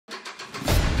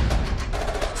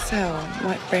So,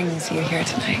 what brings you here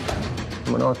tonight?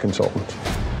 I'm an art consultant.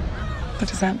 What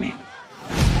does that mean?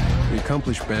 The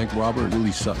accomplished bank robber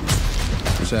Willie Sutton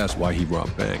was asked why he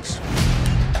robbed banks.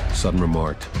 Sutton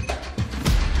remarked,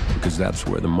 because that's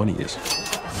where the money is.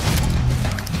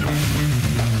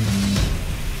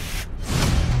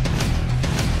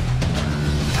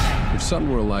 If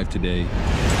Sutton were alive today,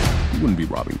 he wouldn't be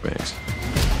robbing banks.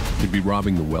 He'd be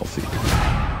robbing the wealthy.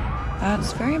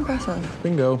 That's very impressive.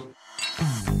 Bingo.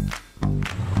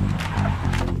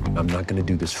 I'm not gonna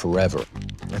do this forever.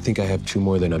 I think I have 2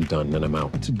 more, then I'm done, then I'm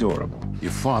out. It's adorable.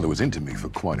 Your father was into me for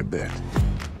quite a bit.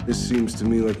 This seems to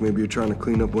me like maybe you're trying to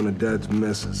clean up one of Dad's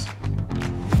messes.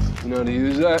 You know how to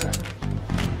use that?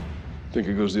 I think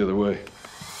it goes the other way.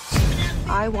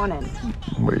 I want in.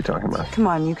 What are you talking about? Come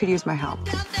on, you could use my help.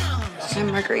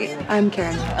 I'm Marguerite. I'm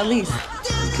Karen. Elise.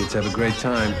 You kids have a great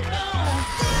time.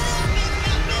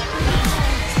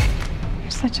 You're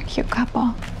such a cute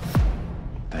couple.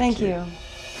 Thank you.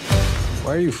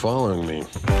 Why are you following me?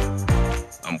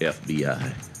 I'm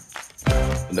FBI.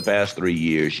 In the past 3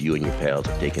 years, you and your pals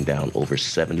have taken down over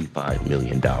 $75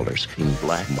 million in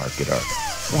black market art.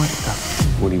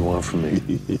 What do you want from me?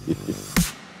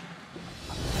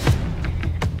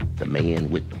 The man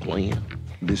with the plan.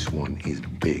 This one is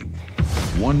big.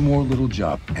 One more little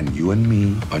job, and you and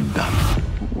me are done.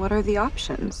 What are the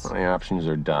options? My options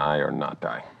are die or not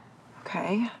die.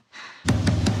 Okay.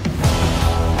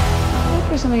 What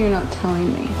for something you're not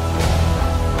telling me?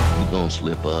 You gonna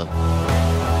slip up.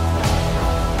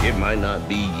 It might not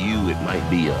be you, it might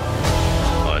be a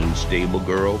unstable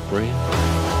girlfriend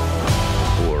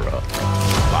or a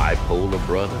bipolar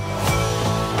brother.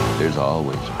 There's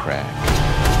always a crack.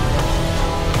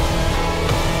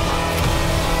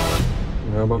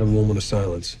 How about a moment of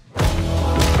silence?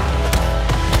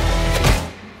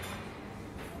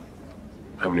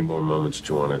 How many more moments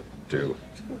do you want to do?